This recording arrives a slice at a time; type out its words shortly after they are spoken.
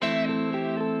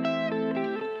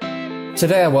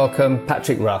Today I welcome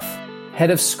Patrick Ruff, Head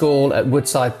of School at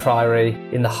Woodside Priory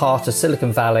in the heart of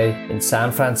Silicon Valley in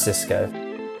San Francisco.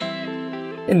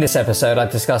 In this episode, I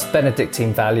discuss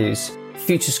Benedictine values,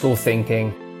 future school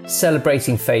thinking,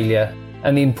 celebrating failure,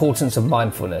 and the importance of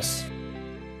mindfulness.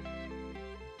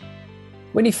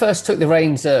 When you first took the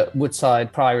reins at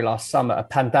Woodside Priory last summer, a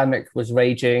pandemic was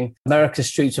raging. America's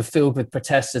streets were filled with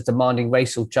protesters demanding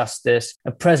racial justice.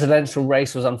 A presidential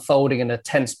race was unfolding in a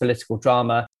tense political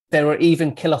drama. There were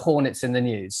even killer hornets in the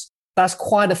news. That's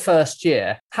quite a first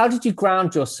year. How did you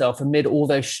ground yourself amid all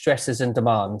those stresses and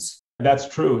demands? That's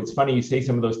true. It's funny you say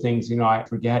some of those things. I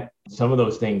forget some of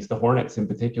those things, the hornets in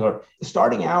particular.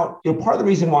 Starting out, part of the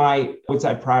reason why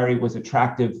Woodside Priory was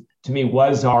attractive to me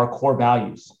was our core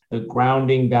values, the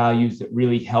grounding values that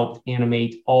really helped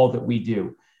animate all that we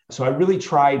do. So I really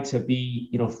tried to be,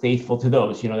 faithful to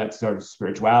those. That's sort of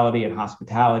spirituality and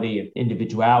hospitality and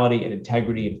individuality and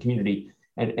integrity and community.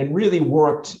 And really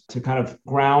worked to kind of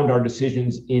ground our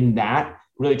decisions in that,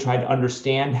 really tried to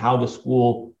understand how the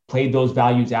school played those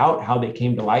values out, how they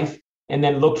came to life, and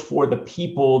then looked for the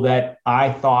people that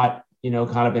I thought,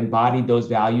 kind of embodied those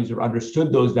values or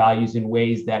understood those values in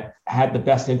ways that had the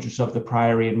best interests of the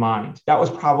Priory in mind. That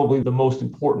was probably the most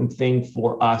important thing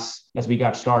for us as we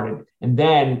got started. And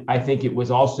then I think it was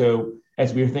also,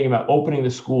 as we were thinking about opening the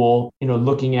school,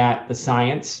 looking at the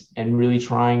science and really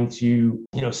trying to,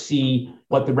 see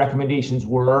what the recommendations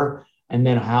were and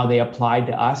then how they applied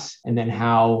to us and then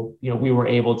how, we were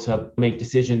able to make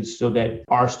decisions so that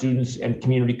our students and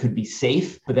community could be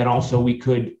safe, but then also we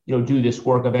could, do this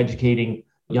work of educating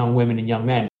young women and young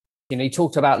men. You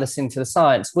talked about listening to the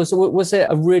science. Was it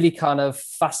a really kind of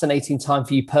fascinating time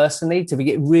for you personally to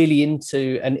get really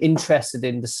into and interested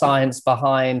in the science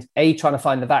behind trying to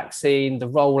find the vaccine, the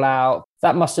rollout?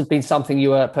 That must have been something you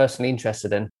were personally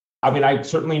interested in. I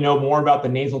certainly know more about the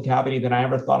nasal cavity than I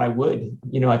ever thought I would,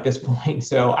 at this point.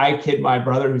 So I kid my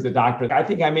brother who's a doctor. I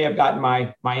think I may have gotten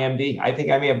my MD. I think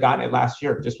I may have gotten it last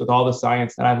year just with all the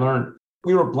science that I learned.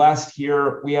 We were blessed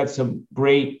here. We had some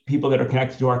great people that are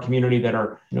connected to our community that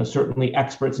are, certainly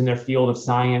experts in their field of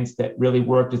science that really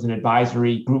worked as an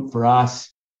advisory group for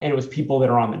us. And it was people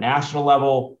that are on the national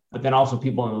level, but then also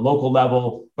people on the local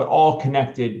level, but all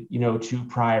connected, to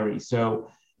Priory.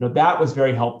 So, that was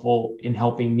very helpful in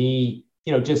helping me,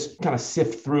 just kind of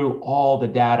sift through all the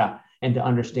data and to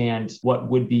understand what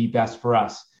would be best for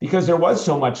us. Because there was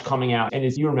so much coming out. And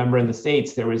as you remember in the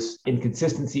States, there was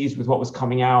inconsistencies with what was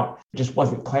coming out. There just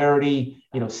wasn't clarity.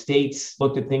 States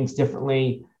looked at things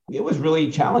differently. It was really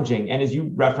challenging. And as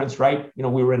you referenced, right,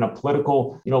 we were in a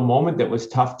political, moment that was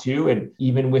tough too. And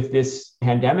even with this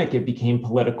pandemic, it became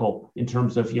political in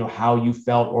terms of, how you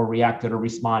felt or reacted or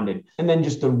responded. And then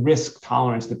just the risk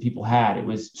tolerance that people had. It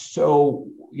was so,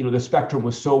 the spectrum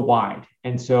was so wide.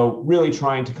 And so really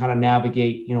trying to kind of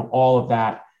navigate, all of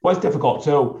that was difficult.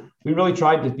 So we really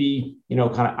tried to be,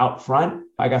 kind of out front.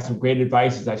 I got some great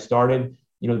advice as I started.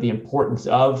 The importance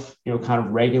of, kind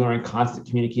of regular and constant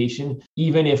communication,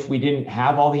 even if we didn't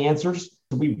have all the answers.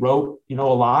 We wrote, a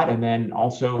lot, and then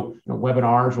also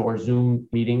webinars or Zoom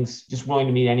meetings, just willing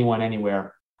to meet anyone,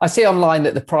 anywhere. I see online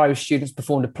that the Priory students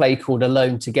performed a play called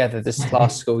Alone Together this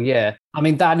last school year.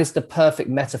 That is the perfect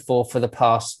metaphor for the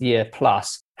past year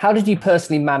plus. How did you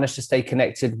personally manage to stay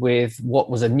connected with what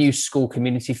was a new school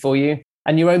community for you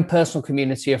and your own personal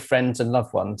community of friends and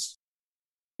loved ones?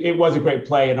 It was a great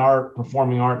play, and our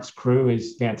performing arts crew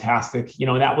is fantastic.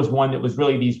 And that was one that was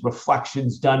really these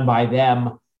reflections done by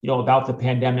them, about the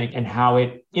pandemic and how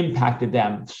it impacted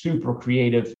them. Super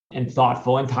creative and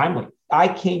thoughtful and timely. I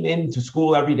came into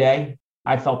school every day.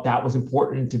 I felt that was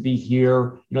important to be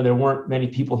here. There weren't many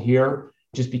people here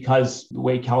just because the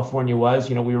way California was,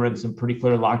 we were in some pretty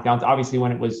clear lockdowns. Obviously,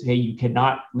 when it was, hey, you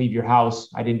cannot leave your house,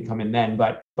 I didn't come in then.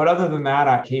 But other than that,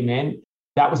 I came in.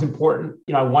 That was important.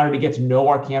 I wanted to get to know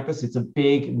our campus. It's a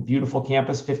big and beautiful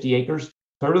campus, 50 acres.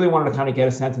 So I really wanted to kind of get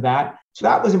a sense of that. So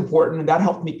that was important. And that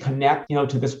helped me connect,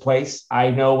 to this place.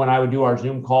 I know when I would do our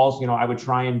Zoom calls, I would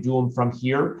try and do them from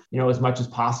here, as much as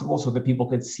possible so that people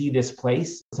could see this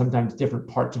place, sometimes different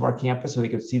parts of our campus so they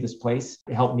could see this place.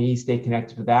 It helped me stay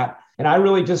connected to that. And I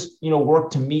really just,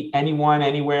 worked to meet anyone,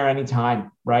 anywhere,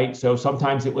 anytime, right? So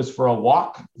sometimes it was for a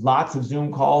walk, lots of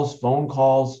Zoom calls, phone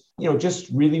calls, just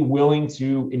really willing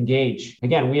to engage.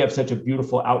 Again, we have such a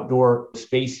beautiful outdoor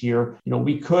space here.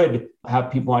 We could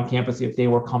have people on campus if they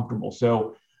were comfortable.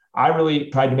 So I really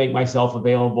tried to make myself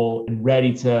available and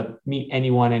ready to meet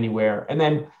anyone, anywhere. And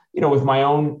then, with my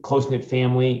own close-knit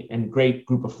family and great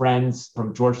group of friends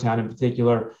from Georgetown in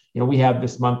particular, we have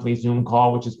this monthly Zoom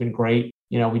call, which has been great.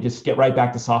 we just get right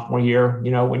back to sophomore year,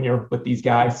 when you're with these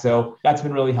guys. So that's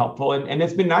been really helpful. And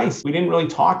it's been nice. We didn't really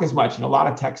talk as much, a lot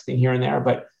of texting here and there,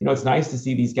 but, it's nice to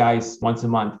see these guys once a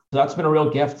month. So that's been a real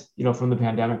gift, from the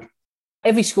pandemic.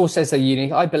 Every school says they're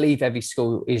unique. I believe every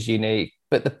school is unique,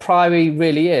 but the Priory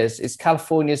really is. It's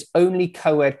California's only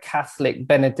co-ed Catholic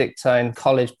Benedictine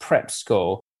college prep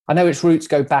school. I know its roots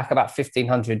go back about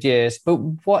 1,500 years, but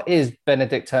what is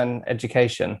Benedictine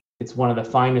education? It's one of the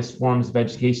finest forms of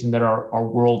education that our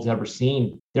world's ever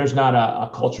seen. There's not a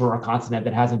culture or a continent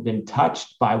that hasn't been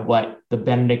touched by what the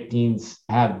Benedictines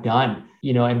have done,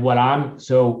 and what I'm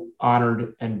so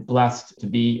honored and blessed to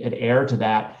be an heir to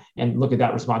that and look at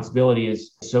that responsibility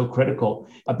is so critical.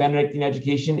 A Benedictine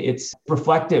education, it's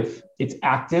reflective, it's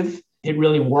active. It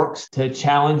really works to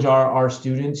challenge our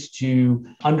students to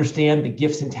understand the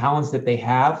gifts and talents that they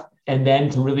have, and then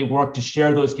to really work to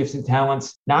share those gifts and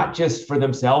talents, not just for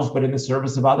themselves, but in the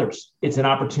service of others. It's an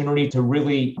opportunity to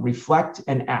really reflect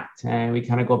and act. And we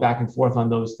kind of go back and forth on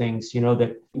those things,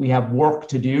 that we have work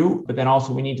to do, but then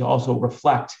also we need to also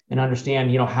reflect and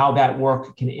understand, how that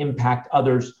work can impact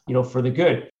others, for the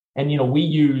good. And, we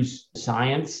use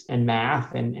science and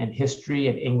math and history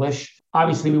and English.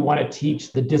 Obviously, we want to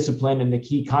teach the discipline and the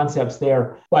key concepts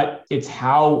there, but it's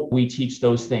how we teach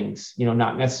those things,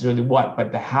 not necessarily what,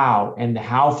 but the how. And the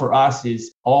how for us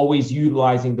is always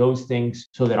utilizing those things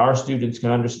so that our students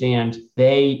can understand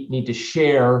they need to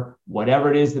share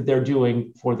whatever it is that they're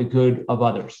doing for the good of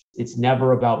others. It's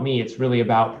never about me. It's really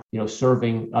about,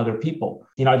 serving other people.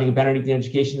 I think in Benedictine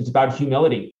education, it's about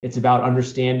humility. It's about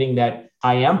understanding that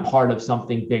I am part of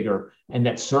something bigger and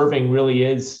that serving really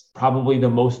is probably the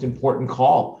most important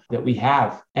call that we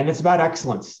have. And it's about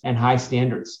excellence and high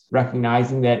standards,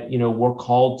 recognizing that, we're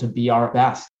called to be our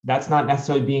best. That's not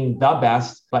necessarily being the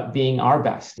best, but being our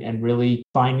best and really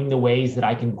finding the ways that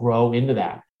I can grow into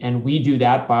that. And we do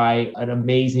that by an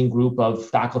amazing group of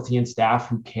faculty and staff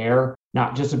who care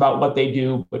not just about what they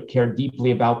do, but care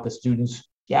deeply about the students.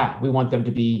 Yeah, we want them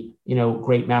to be,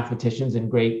 great mathematicians and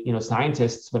great,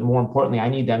 scientists, but more importantly, I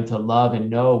need them to love and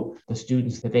know the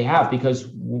students that they have, because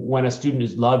when a student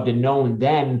is loved and known,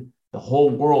 then the whole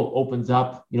world opens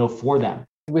up, for them.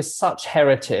 With such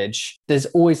heritage, there's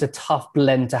always a tough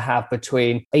blend to have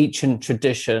between ancient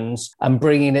traditions and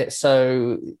bringing it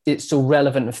so it's still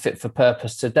relevant and fit for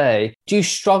purpose today. Do you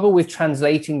struggle with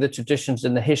translating the traditions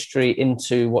and the history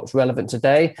into what's relevant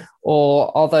today?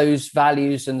 Or are those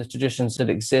values and the traditions that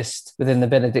exist within the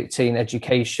Benedictine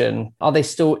education, are they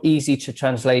still easy to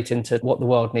translate into what the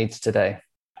world needs today?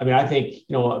 I think,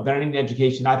 Benedictine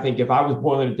education, I think if I was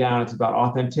boiling it down, it's about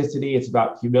authenticity, it's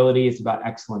about humility, it's about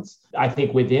excellence. I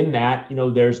think within that,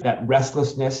 there's that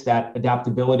restlessness, that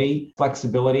adaptability,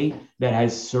 flexibility that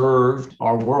has served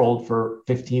our world for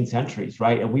 15 centuries,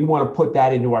 right? And we want to put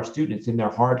that into our students, in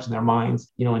their hearts and their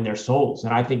minds, in their souls.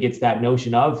 And I think it's that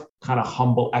notion of kind of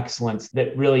humble excellence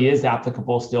that really is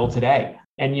applicable still today.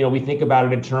 And, we think about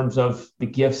it in terms of the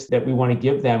gifts that we want to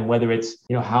give them, whether it's,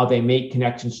 how they make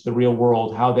connections to the real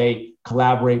world, how they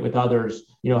collaborate with others,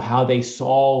 how they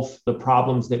solve the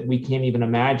problems that we can't even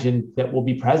imagine that will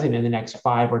be present in the next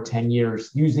 5 or 10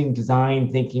 years, using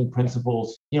design thinking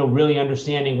principles, really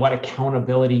understanding what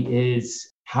accountability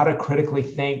is, how to critically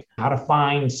think, how to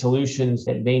find solutions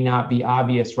that may not be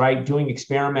obvious, right? Doing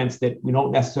experiments that we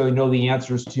don't necessarily know the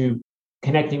answers to.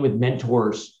 Connecting with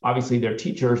mentors, obviously they're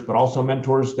teachers, but also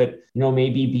mentors that, may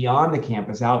be beyond the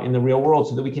campus, out in the real world,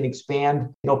 so that we can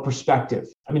expand, perspective.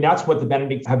 That's what the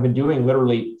Benedictines have been doing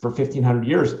literally for 1,500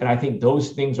 years. And I think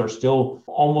those things are still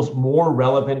almost more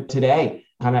relevant today,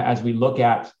 kind of as we look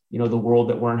at, the world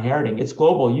that we're inheriting. It's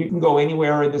global. You can go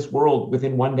anywhere in this world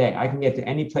within one day. I can get to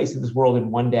any place in this world in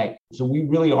one day. So we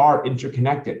really are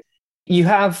interconnected. You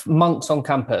have monks on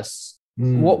campus.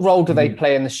 What role do they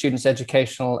play in the students'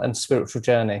 educational and spiritual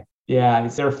journey? Yeah,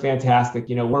 they're fantastic.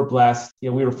 We're blessed. We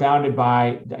were founded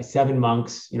by 7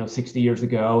 monks, 60 years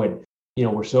ago. And,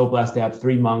 we're so blessed to have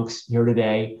 3 monks here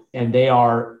today. And they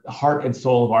are the heart and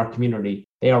soul of our community.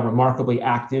 They are remarkably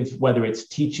active, whether it's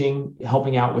teaching,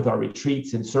 helping out with our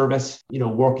retreats and service,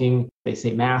 working. They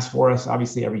say mass for us,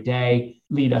 obviously, every day,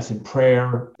 lead us in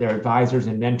prayer. They're advisors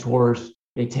and mentors.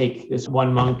 They take this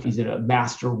one monk, he's a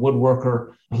master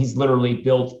woodworker. He's literally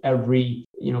built every,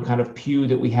 kind of pew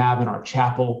that we have in our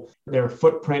chapel. Their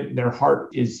footprint, their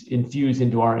heart is infused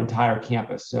into our entire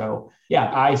campus. So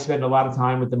yeah, I spend a lot of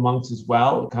time with the monks as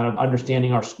well, kind of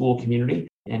understanding our school community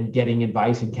and getting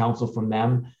advice and counsel from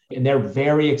them. And they're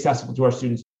very accessible to our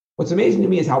students. What's amazing to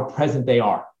me is how present they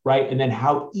are, right? And then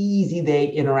how easy they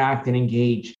interact and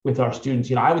engage with our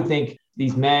students. I would think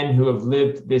these men who have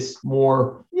lived this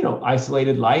more,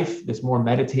 isolated life, this more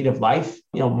meditative life,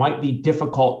 might be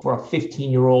difficult for a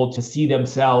 15-year-old to see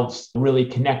themselves really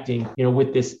connecting,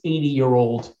 with this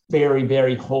 80-year-old, very,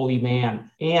 very holy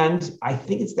man. And I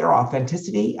think it's their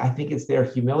authenticity. I think it's their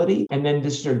humility. And then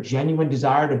just their genuine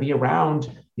desire to be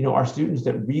around, our students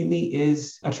that really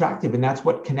is attractive. And that's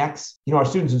what connects, our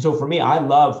students. And so for me, I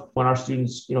love when our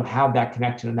students, have that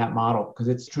connection and that model, because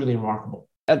it's truly remarkable.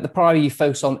 At the Priory, you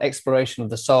focus on exploration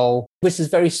of the soul, which is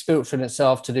very spiritual in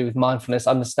itself, to do with mindfulness,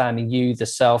 understanding you, the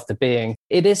self, the being.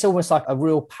 It is almost like a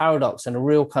real paradox and a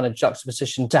real kind of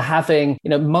juxtaposition to having,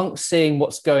 monks seeing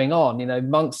what's going on,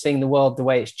 monks seeing the world the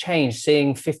way it's changed,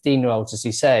 seeing 15-year-olds, as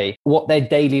you say, what their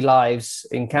daily lives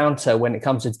encounter when it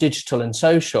comes to digital and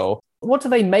social. What do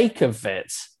they make of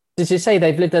it? As you say,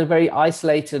 they've lived a very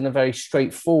isolated and a very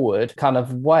straightforward kind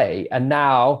of way. And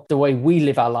now the way we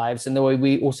live our lives and the way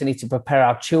we also need to prepare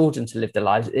our children to live their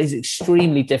lives is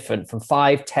extremely different from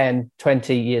 5, 10,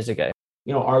 20 years ago.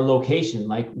 Our location,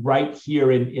 like right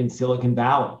here in Silicon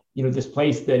Valley, this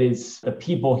place that is the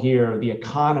people here, the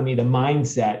economy, the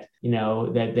mindset,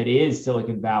 that is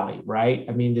Silicon Valley, right?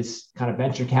 I mean, this kind of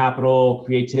venture capital,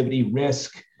 creativity,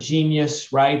 risk,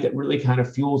 genius, right? That really kind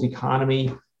of fuels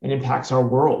economy and impacts our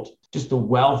world, just the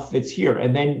wealth that's here.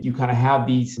 And then you kind of have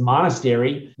these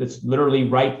monastery that's literally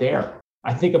right there.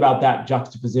 I think about that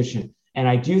juxtaposition. And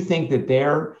I do think that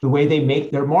the way they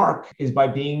make their mark is by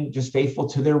being just faithful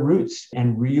to their roots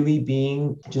and really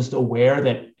being just aware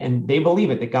that, and they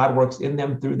believe it, that God works in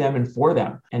them, through them, and for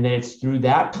them. And that it's through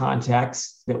that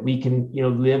context that we can,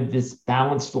 live this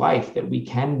balanced life, that we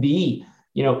can be,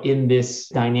 in this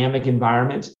dynamic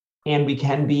environment. And we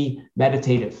can be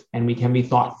meditative and we can be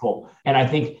thoughtful. And I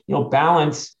think,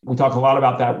 balance, we talk a lot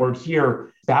about that word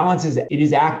here. Balance it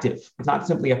is active. It's not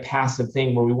simply a passive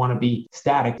thing where we want to be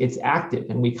static. It's active.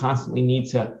 And we constantly need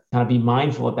to kind of be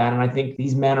mindful of that. And I think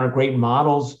these men are great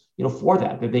models, for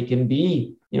that they can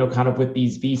be, kind of with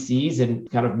these VCs and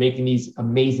kind of making these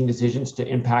amazing decisions to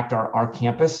impact our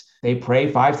campus. They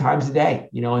pray 5 times a day,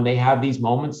 and they have these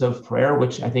moments of prayer,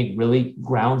 which I think really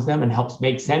grounds them and helps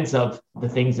make sense of the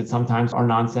things that sometimes are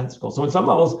nonsensical. So in some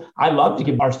levels, I love to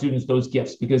give our students those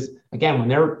gifts because, again, when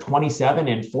they're 27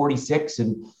 and 46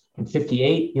 and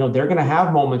 58, they're going to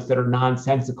have moments that are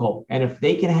nonsensical. And if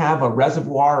they can have a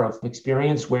reservoir of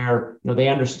experience where, they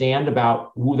understand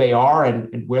about who they are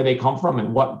and where they come from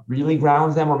and what really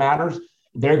grounds them or matters,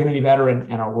 they're going to be better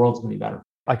and our world's going to be better.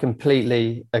 I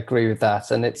completely agree with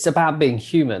that. And it's about being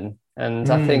human. And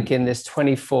I think in this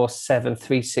 24/7,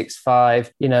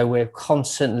 365, we're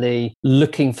constantly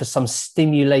looking for some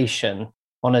stimulation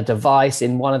on a device,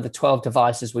 in one of the 12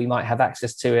 devices we might have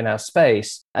access to in our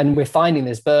space. And we're finding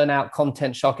this burnout,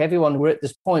 content shock. Everyone, we're at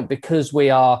this point because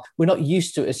we're not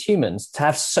used to it as humans to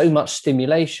have so much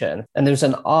stimulation. And there's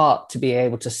an art to be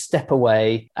able to step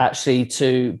away, actually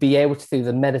to be able to do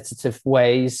the meditative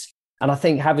ways. And I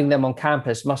think having them on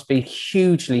campus must be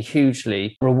hugely,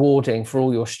 hugely rewarding for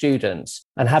all your students.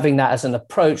 And having that as an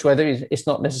approach, whether it's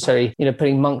not necessarily,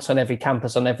 putting monks on every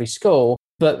campus, on every school,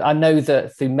 but I know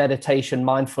that through meditation,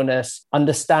 mindfulness,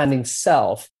 understanding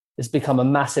self has become a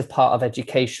massive part of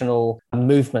educational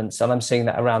movements. And I'm seeing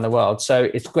that around the world. So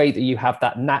it's great that you have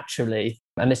that naturally.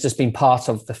 And it's just been part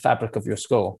of the fabric of your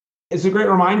school. It's a great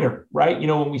reminder, right?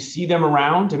 When we see them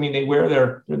around, I mean, they wear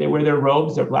their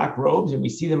robes, their black robes, and we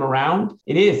see them around.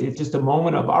 It's just a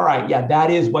moment of, all right, yeah,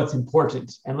 that is what's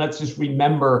important. And let's just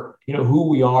remember, who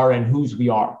we are and whose we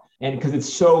are. And because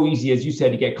it's so easy, as you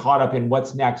said, to get caught up in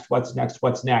what's next.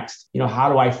 How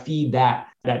do I feed that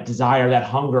desire, that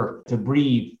hunger to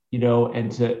breathe,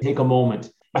 and to take a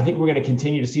moment. I think we're going to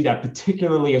continue to see that,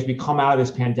 particularly as we come out of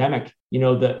this pandemic,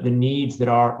 the needs that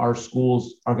our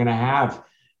schools are going to have.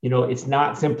 It's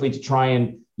not simply to try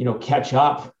and, catch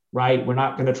up, right? We're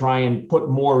not going to try and put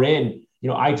more in.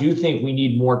 I do think we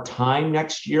need more time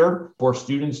next year for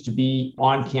students to be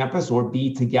on campus or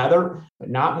be together, but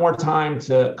not more time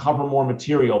to cover more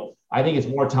material. I think it's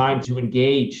more time to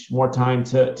engage, more time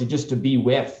to just to be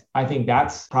with. I think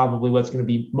that's probably what's going to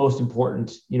be most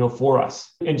important, for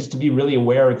us. And just to be really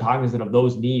aware and cognizant of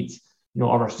those needs, of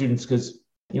our students, because,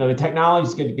 the technology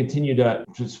is going to continue to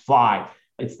just fly.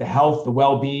 It's the health, the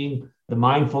well-being, the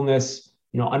mindfulness,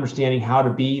 understanding how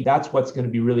to be. That's what's going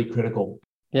to be really critical.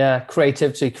 Yeah,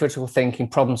 creativity, critical thinking,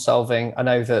 problem solving. I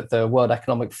know that the World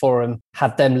Economic Forum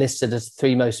had them listed as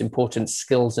 3 most important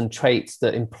skills and traits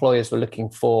that employers were looking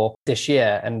for this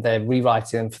year, and they're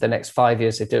rewriting them for the next 5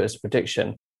 years. They do it as a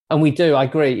prediction. And we do, I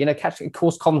agree. Catching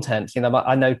course content,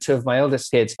 I know two of my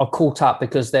eldest kids are caught up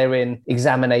because they're in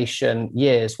examination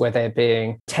years where they're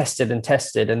being tested.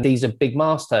 And these are big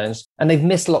milestones. And they've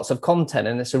missed lots of content.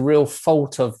 And it's a real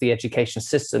fault of the education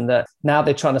system that now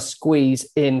they're trying to squeeze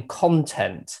in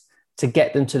content to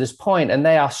get them to this point. And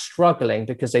they are struggling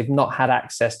because they've not had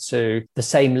access to the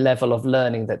same level of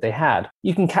learning that they had.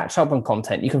 You can catch up on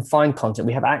content. You can find content.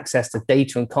 We have access to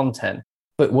data and content.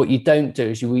 But what you don't do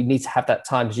is we need to have that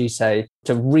time, as you say,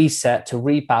 to reset, to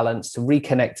rebalance, to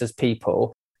reconnect as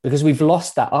people, because we've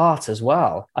lost that art as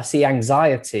well. I see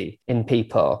anxiety in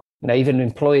people. Even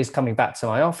employees coming back to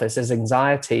my office, there's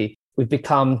anxiety. We've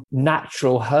become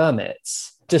natural hermits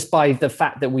just by the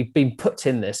fact that we've been put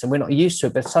in this and we're not used to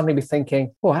it. But suddenly we're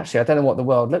thinking, well, actually, I don't know what the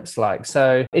world looks like.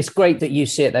 So it's great that you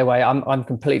see it their way. I'm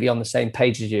completely on the same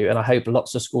page as you. And I hope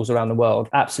lots of schools around the world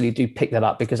absolutely do pick that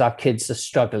up, because our kids are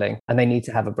struggling and they need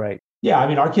to have a break. Yeah, I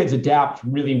mean, our kids adapt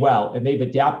really well, and they've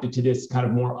adapted to this kind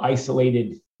of more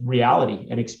isolated reality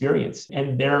and experience.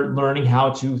 And they're learning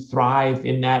how to thrive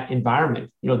in that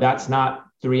environment. That's not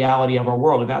the reality of our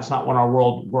world, and that's not when our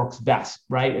world works best,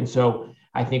 right? And so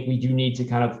I think we do need to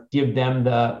kind of give them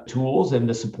the tools and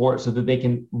the support so that they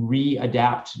can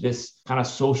readapt to this kind of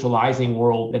socializing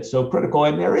world that's so critical.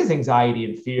 And there is anxiety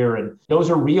and fear, and those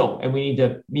are real. And we need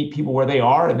to meet people where they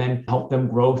are and then help them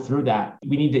grow through that.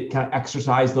 We need to kind of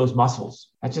exercise those muscles.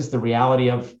 That's just the reality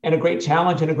of, and a great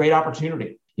challenge and a great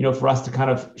opportunity, for us to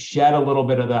kind of shed a little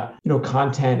bit of the,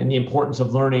 content and the importance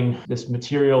of learning this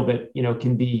material that,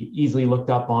 can be easily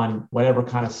looked up on whatever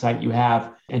kind of site you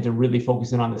have, and to really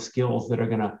focus in on the skills that are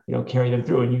going to, carry them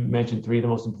through. And you mentioned three of the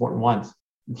most important ones.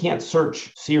 You can't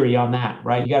search Siri on that,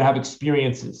 right? You got to have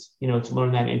experiences, to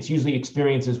learn that. And it's usually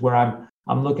experiences where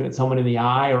I'm looking at someone in the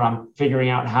eye, or I'm figuring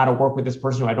out how to work with this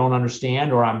person who I don't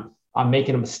understand, or I'm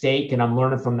making a mistake and I'm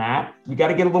learning from that. We got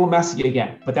to get a little messy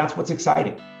again, but that's what's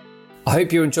exciting. I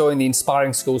hope you're enjoying the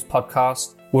Inspiring Schools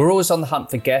podcast. We're always on the hunt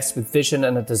for guests with vision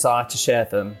and a desire to share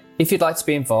them. If you'd like to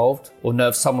be involved or know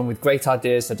of someone with great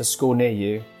ideas at a school near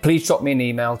you, please drop me an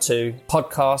email to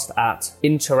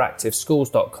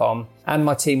podcast@interactiveschools.com and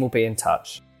my team will be in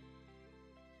touch.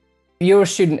 You're a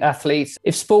student athlete.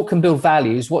 If sport can build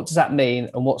values, what does that mean,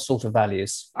 and what sort of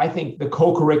values? I think the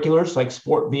co-curriculars, like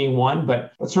sport being one,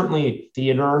 but certainly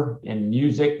theater and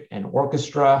music and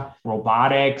orchestra,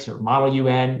 robotics or Model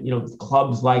UN,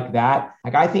 clubs like that.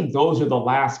 I think those are the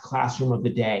last classroom of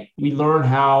the day. We learn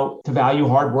how to value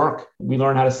hard work. We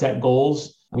learn how to set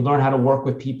goals. We learn how to work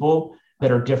with people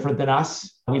that are different than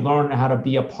us. We learn how to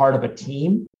be a part of a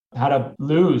team, how to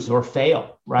lose or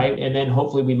fail, right? And then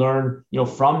hopefully we learn,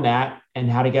 from that and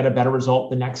how to get a better result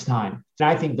the next time. And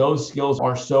I think those skills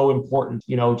are so important,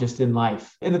 just in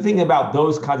life. And the thing about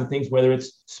those kinds of things, whether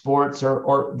it's sports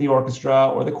or the orchestra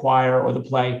or the choir or the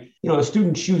play, the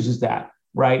student chooses that,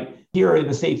 right? Here in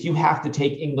the States, you have to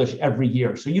take English every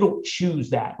year. So you don't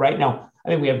choose that. Right now, I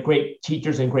think we have great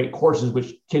teachers and great courses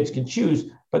which kids can choose,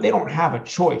 but they don't have a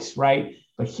choice, right?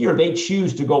 But here they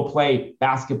choose to go play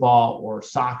basketball or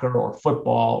soccer or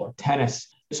football or tennis.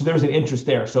 So there's an interest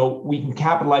there. So we can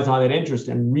capitalize on that interest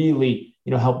and really,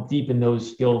 help deepen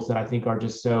those skills that I think are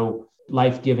just so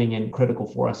life-giving and critical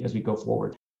for us as we go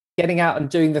forward. Getting out and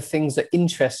doing the things that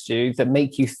interest you, that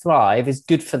make you thrive, is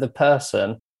good for the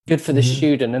person, good for the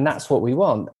student. And that's what we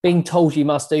want. Being told you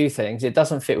must do things, it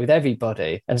doesn't fit with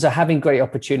everybody. And so having great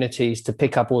opportunities to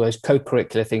pick up all those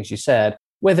co-curricular things you said,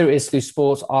 whether it is through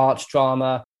sports, arts,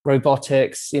 drama,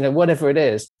 robotics, whatever it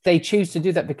is, they choose to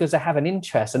do that because they have an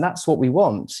interest. And that's what we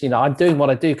want. I'm doing what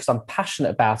I do because I'm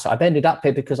passionate about it. I've ended up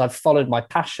here because I've followed my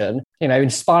passion,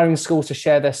 inspiring schools to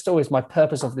share their stories, my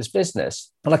purpose of this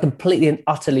business. And I completely and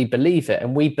utterly believe it.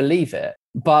 And we believe it.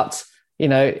 But,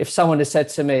 if someone has said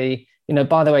to me,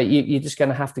 by the way, you're just going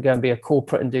to have to go and be a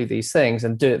corporate and do these things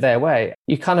and do it their way,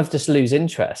 you kind of just lose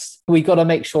interest. We've got to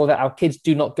make sure that our kids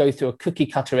do not go through a cookie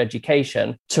cutter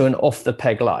education to an off the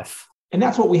peg life. And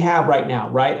that's what we have right now,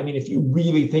 right? I mean, if you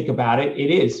really think about it,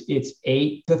 it's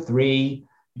 8 to 3.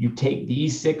 You take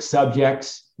these 6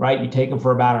 subjects, right? You take them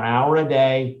for about an hour a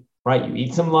day, right? You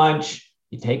eat some lunch,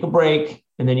 you take a break,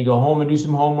 and then you go home and do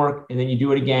some homework, and then you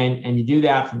do it again. And you do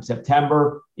that from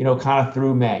September, kind of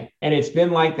through May. And it's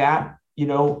been like that,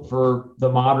 for the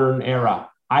modern era.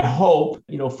 I hope,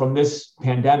 from this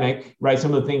pandemic, right?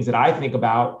 Some of the things that I think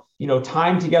about,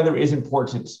 time together is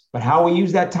important, but how we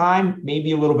use that time may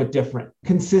be a little bit different.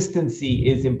 Consistency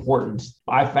is important.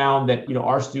 I found that,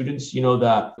 our students,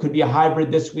 could be a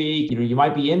hybrid this week. You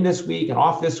might be in this week and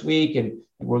off this week, and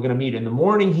we're going to meet in the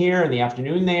morning here, in the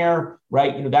afternoon there,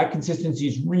 right? That consistency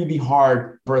is really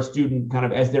hard for a student kind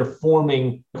of as they're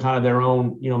forming kind of their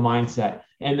own, mindset.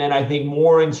 And then I think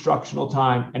more instructional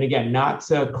time. And again, not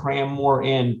to cram more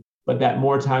in, but that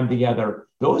more time together.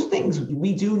 Those things,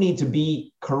 we do need to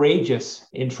be courageous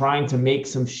in trying to make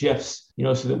some shifts,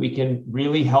 so that we can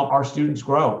really help our students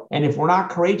grow. And if we're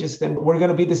not courageous, then we're going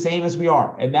to be the same as we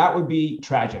are. And that would be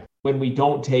tragic when we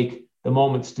don't take the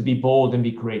moments to be bold and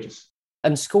be courageous.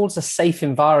 And school's a safe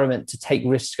environment to take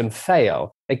risks and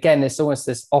fail. Again, it's almost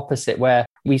this opposite where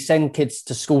we send kids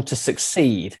to school to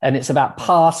succeed, and it's about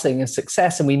passing and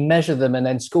success, and we measure them, and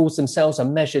then schools themselves are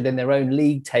measured in their own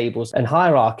league tables and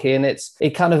hierarchy. And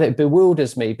it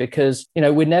bewilders me because,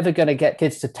 we're never going to get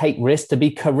kids to take risks, to be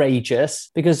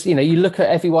courageous, because, you look at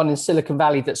everyone in Silicon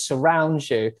Valley that surrounds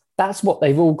you, that's what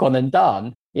they've all gone and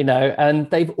done.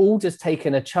 And they've all just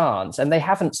taken a chance, and they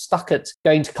haven't stuck at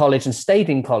going to college and stayed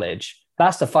in college.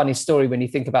 That's the funny story when you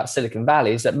think about Silicon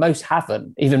Valley, is that most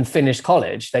haven't even finished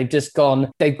college. They've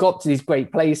got to these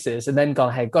great places and then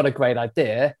gone, hey, got a great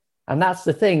idea. And that's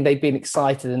the thing, they've been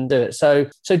excited and do it. So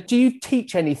do you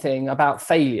teach anything about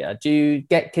failure? Do you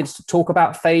get kids to talk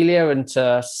about failure and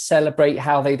to celebrate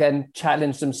how they then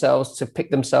challenge themselves to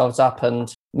pick themselves up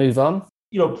and move on?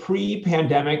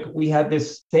 Pre-pandemic, we had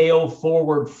this Fail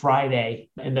Forward Friday.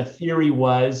 And the theory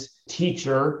was,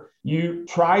 teacher, you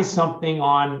try something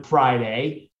on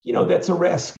Friday, that's a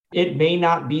risk. It may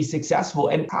not be successful.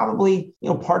 And probably,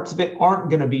 parts of it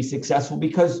aren't going to be successful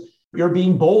because you're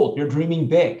being bold, you're dreaming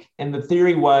big. And the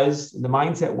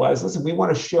mindset was, listen, we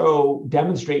want to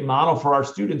demonstrate, model for our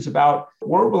students about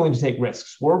we're willing to take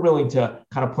risks. We're willing to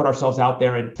kind of put ourselves out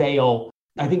there and fail.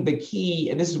 I think the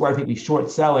key, and this is where I think we short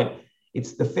sell it,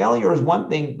 it's the failure is one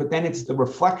thing, but then it's the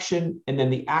reflection and then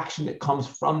the action that comes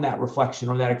from that reflection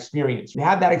or that experience. We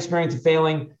have that experience of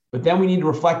failing, but then we need to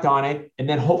reflect on it. And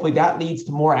then hopefully that leads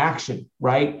to more action,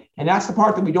 right? And that's the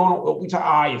part that we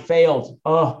talk, you failed.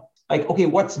 Okay,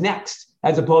 what's next?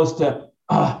 As opposed to,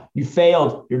 you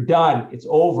failed, you're done, it's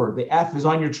over. The F is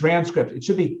on your transcript. It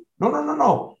should be,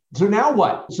 no. So now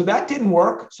what? So that didn't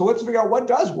work. So let's figure out what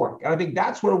does work. And I think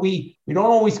that's where we don't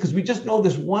always, because we just know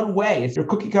this one way. It's your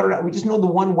cookie cutter. We just know the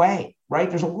one way, right?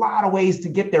 There's a lot of ways to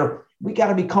get there. We got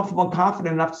to be comfortable and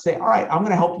confident enough to say, all right, I'm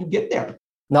going to help you get there.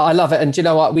 No, I love it. And do you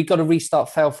know what? We've got to restart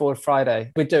Fail Forward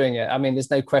Friday. We're doing it. I mean, there's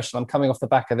no question. I'm coming off the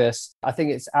back of this. I think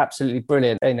it's absolutely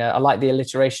brilliant. I like the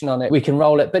alliteration on it. We can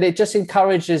roll it, but it just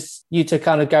encourages you to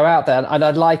kind of go out there. And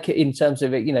I'd like it in terms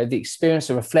of it, the experience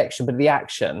of reflection, but the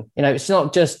action. It's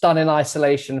not just done in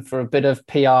isolation for a bit of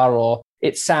PR or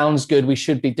it sounds good, we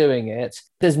should be doing it.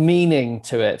 There's meaning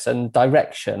to it and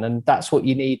direction. And that's what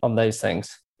you need on those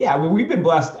things. Yeah, we've been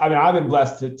blessed. I've been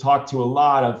blessed to talk to a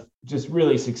lot of just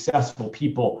really successful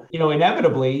people,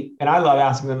 inevitably, and I love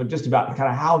asking them just about kind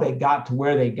of how they got to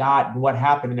where they got and what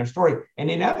happened in their story.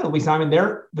 And inevitably, Simon,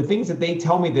 the things that they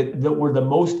tell me that were the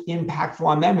most impactful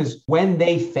on them is when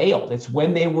they failed. It's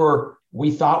when we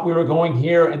thought we were going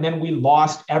here and then we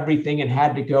lost everything and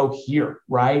had to go here,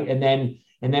 right? And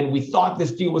then we thought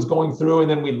this deal was going through and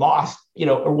then we lost,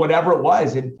 or whatever it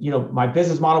was. And, my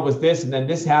business model was this and then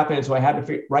this happened. And so I had to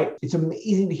figure, right? It's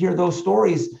amazing to hear those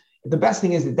stories. The best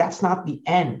thing is that that's not the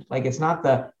end. Like it's not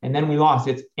and then we lost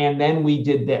it. And then we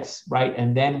did this, right?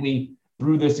 And then we,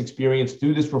 through this experience,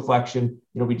 through this reflection,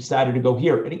 we decided to go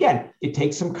here. And again, it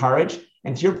takes some courage.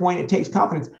 And to your point, it takes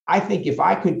confidence. I think if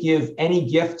I could give any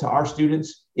gift to our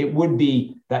students, it would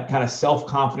be that kind of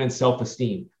self-confidence,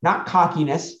 self-esteem, not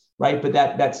cockiness, right? But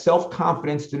that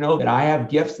self-confidence to know that I have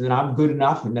gifts and that I'm good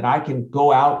enough and that I can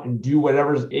go out and do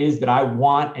whatever it is that I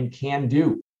want and can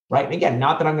do. Right. And again,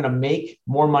 not that I'm going to make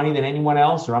more money than anyone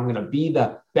else, or I'm going to be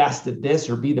the best at this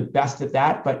or be the best at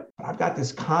that. But I've got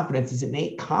this confidence, this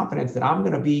innate confidence that I'm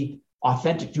going to be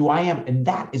authentic to who I am. And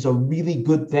that is a really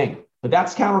good thing. But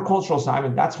that's countercultural,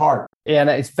 Simon. That's hard. Yeah, and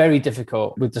it's very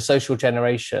difficult with the social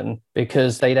generation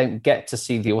because they don't get to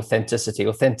see the authenticity.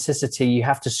 Authenticity, you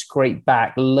have to scrape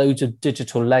back loads of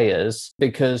digital layers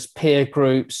because peer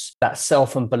groups, that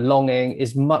self and belonging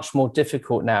is much more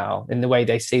difficult now in the way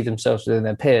they see themselves within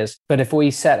their peers. But if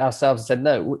we set ourselves and said,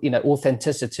 no,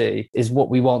 authenticity is what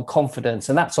we want, confidence,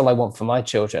 and that's all I want for my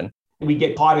children. We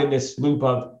get caught in this loop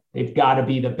of they've got to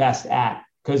be the best at.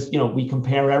 Because, we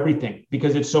compare everything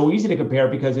because it's so easy to compare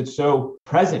because it's so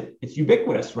present. It's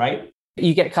ubiquitous, right?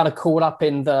 You get kind of caught up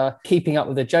in the keeping up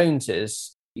with the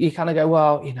Joneses. You kind of go,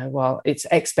 well, it's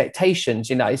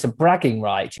expectations, it's a bragging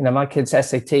right. My kids'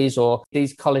 SATs or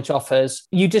these college offers,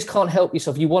 you just can't help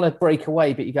yourself. You want to break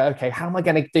away, but you go, okay, how am I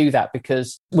going to do that?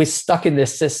 Because we're stuck in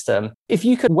this system. If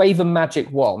you could wave a magic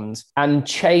wand and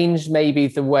change maybe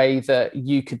the way that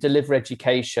you could deliver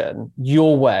education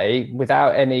your way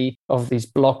without any of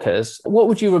these blockers, what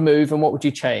would you remove and what would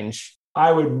you change?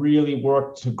 I would really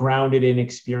work to ground it in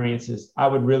experiences. I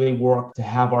would really work to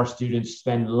have our students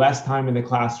spend less time in the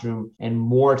classroom and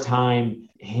more time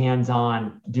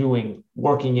hands-on doing,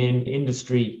 working in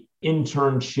industry,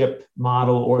 internship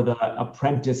model or the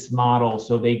apprentice model.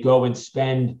 So they go and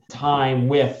spend time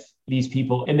with these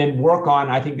people and then work on,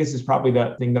 I think this is probably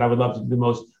the thing that I would love to do the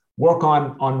most, work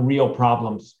on real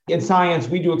problems. In science,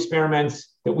 we do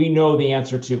experiments that we know the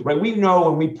answer to, right? We know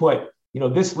when we put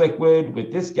this liquid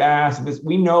with this gas, and this,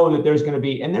 we know that there's going to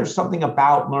be, and there's something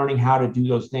about learning how to do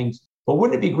those things. But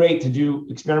wouldn't it be great to do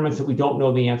experiments that we don't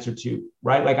know the answer to,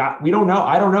 right? Like I don't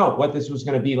know what this was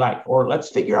going to be like, or let's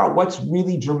figure out what's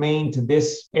really germane to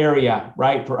this area,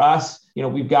 right? For us,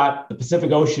 we've got the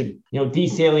Pacific Ocean,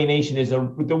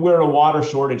 desalination we're in a water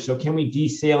shortage. So can we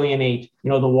desalinate,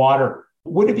 the water?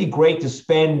 Wouldn't it be great to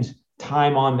spend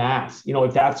time on that,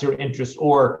 if that's your interest?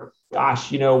 Or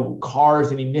gosh, cars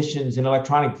and emissions and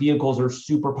electronic vehicles are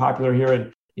super popular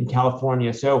here in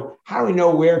California. So how do we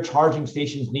know where charging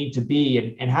stations need to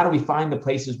be? And how do we find the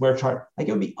places where it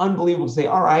would be unbelievable to say,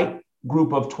 all right,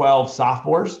 group of 12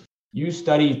 sophomores, you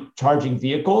study charging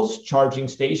vehicles, charging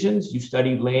stations, you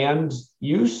study land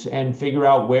use and figure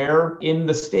out where in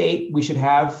the state we should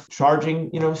have charging,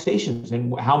 stations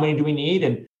and how many do we need?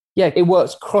 And yeah, it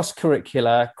works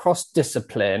cross-curricular,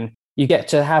 cross-discipline. You get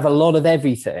to have a lot of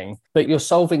everything, but you're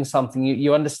solving something,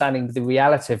 you're understanding the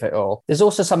reality of it all. There's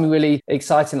also something really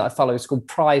exciting that I follow. It's called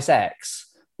Prize X,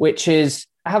 which is,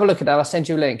 have a look at that. I'll send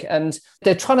you a link. And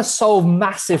they're trying to solve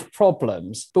massive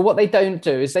problems. But what they don't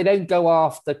do is they don't go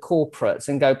after corporates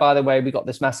and go, by the way, we got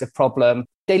this massive problem.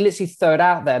 They literally throw it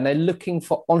out there and they're looking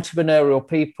for entrepreneurial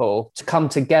people to come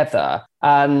together.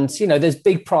 And, there's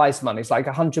big prize money. It's like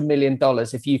 $100 million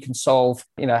if you can solve,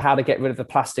 how to get rid of the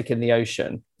plastic in the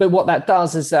ocean. But what that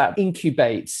does is that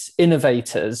incubates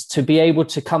innovators to be able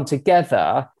to come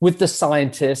together with the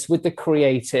scientists, with the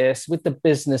creatives, with the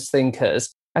business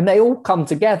thinkers. And they all come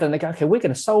together and they go, okay, we're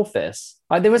going to solve this.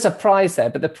 Like, there is a prize there,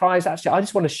 but the prize actually, I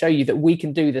just want to show you that we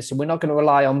can do this and we're not going to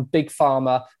rely on big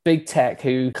pharma, big tech,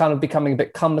 who kind of becoming a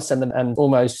bit cumbersome and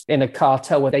almost in a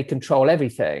cartel where they control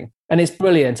everything. And it's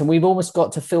brilliant. And we've almost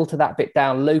got to filter that bit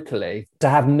down locally to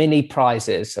have mini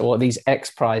prizes, or these X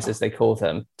prizes, they call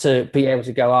them, to be able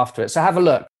to go after it. So have a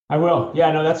look. I will.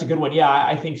 Yeah, no, that's a good one. Yeah,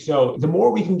 I think so. The more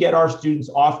we can get our students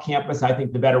off campus, I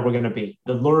think the better we're going to be.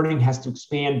 The learning has to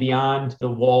expand beyond the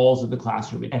walls of the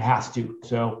classroom. It has to.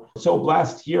 So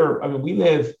blessed here. I mean, we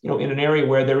live, in an area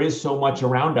where there is so much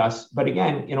around us, but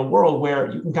again, in a world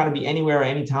where you can kind of be anywhere,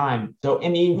 anytime. So,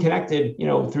 and even connected,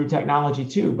 through technology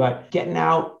too, but getting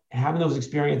out, having those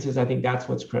experiences, I think that's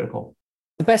what's critical.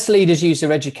 The best leaders use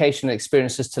their educational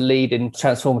experiences to lead in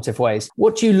transformative ways.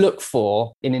 What do you look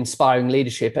for in inspiring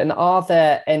leadership? And are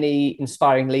there any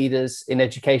inspiring leaders in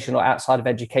education or outside of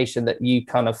education that you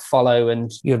kind of follow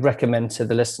and you'd recommend to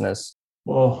the listeners?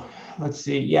 Well, let's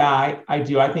see. Yeah, I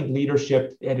do. I think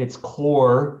leadership at its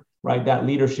core, right? That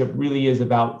leadership really is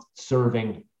about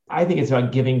serving. I think it's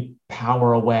about giving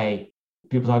power away.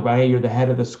 People talk about, hey, you're the head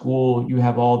of the school, you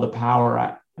have all the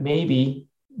power. Maybe.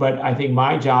 But I think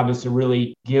my job is to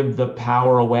really give the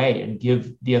power away and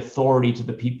give the authority to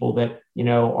the people that,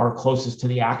 are closest to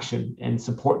the action and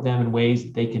support them in ways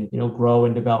that they can, grow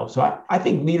and develop. So I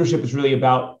think leadership is really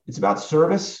about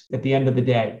service at the end of the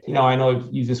day. I know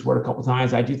I've used this word a couple of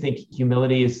times. I do think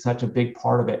humility is such a big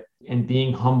part of it, and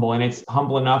being humble. And it's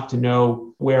humble enough to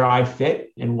know where I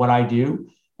fit and what I do,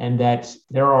 and that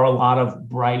there are a lot of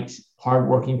bright,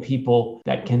 hardworking people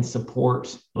that can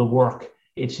support the work.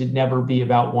 It should never be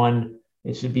about one.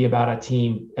 It should be about a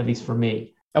team, at least for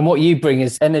me. And what you bring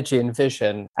is energy and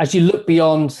vision. As you look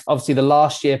beyond, obviously, the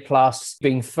last year plus,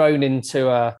 being thrown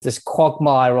into this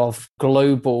quagmire of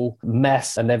global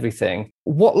mess and everything,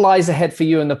 what lies ahead for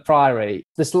you and the Priory?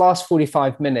 This last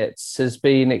 45 minutes has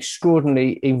been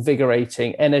extraordinarily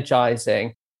invigorating,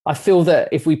 energizing. I feel that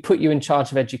if we put you in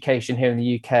charge of education here in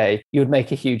the UK, you would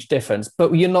make a huge difference.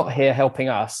 But you're not here helping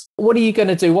us. What are you going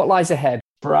to do? What lies ahead?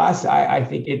 For us, I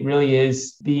think it really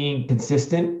is being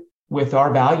consistent with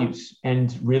our values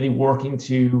and really working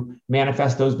to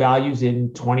manifest those values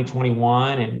in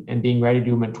 2021 and being ready to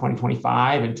do them in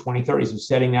 2025 and 2030. So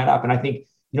setting that up. And I think,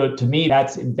 to me,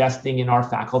 that's investing in our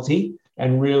faculty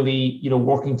and really,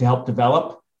 working to help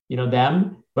develop,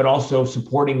 them, but also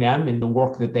supporting them in the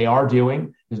work that they are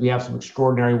doing, because we have some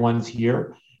extraordinary ones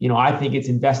here. I think it's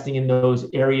investing in those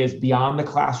areas beyond the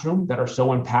classroom that are so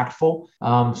impactful.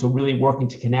 So really working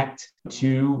to connect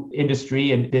to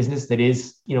industry and business that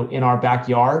is, in our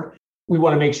backyard. we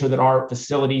want to make sure that our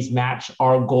facilities match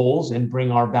our goals and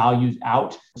bring our values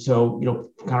out. So,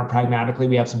 kind of pragmatically,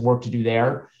 we have some work to do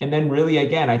there. And then really,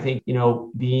 again, I think,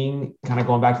 being kind of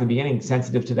going back to the beginning,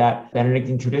 sensitive to that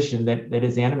Benedictine tradition that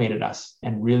has animated us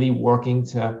and really working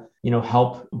to,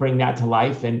 help bring that to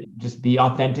life and just be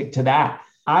authentic to that.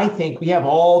 I think we have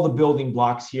all the building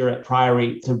blocks here at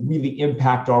Priory to really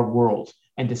impact our world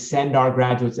and to send our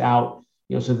graduates out,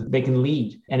 so that they can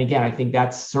lead. And again, I think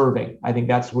that's serving. I think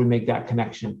that's where we make that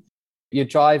connection. You're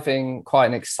driving quite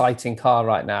an exciting car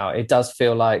right now. It does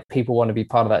feel like people want to be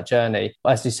part of that journey.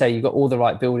 As you say, you've got all the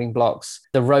right building blocks.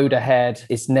 The road ahead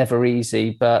is never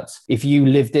easy, but if you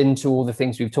lived into all the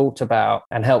things we've talked about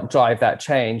and helped drive that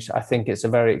change, I think it's a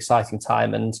very exciting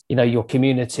time. And, your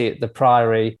community at the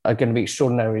Priory are going to be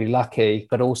extraordinarily lucky,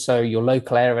 but also your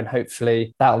local area, and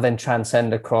hopefully that'll then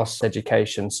transcend across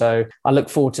education. So I look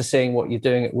forward to seeing what you're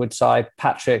doing at Woodside.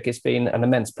 Patrick, it's been an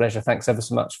immense pleasure. Thanks ever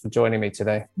so much for joining me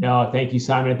today. No, thank you,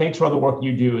 Simon. And thanks for all the work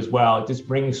you do as well. Just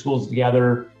bringing schools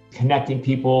together, connecting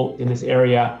people in this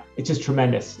area. It's just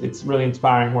tremendous. It's really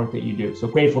inspiring work that you do. So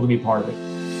grateful to be part of it.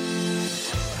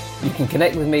 You can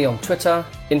connect with me on Twitter,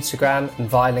 Instagram, and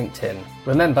via LinkedIn.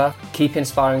 Remember, keep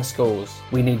inspiring schools.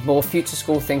 We need more future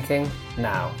school thinking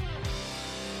now.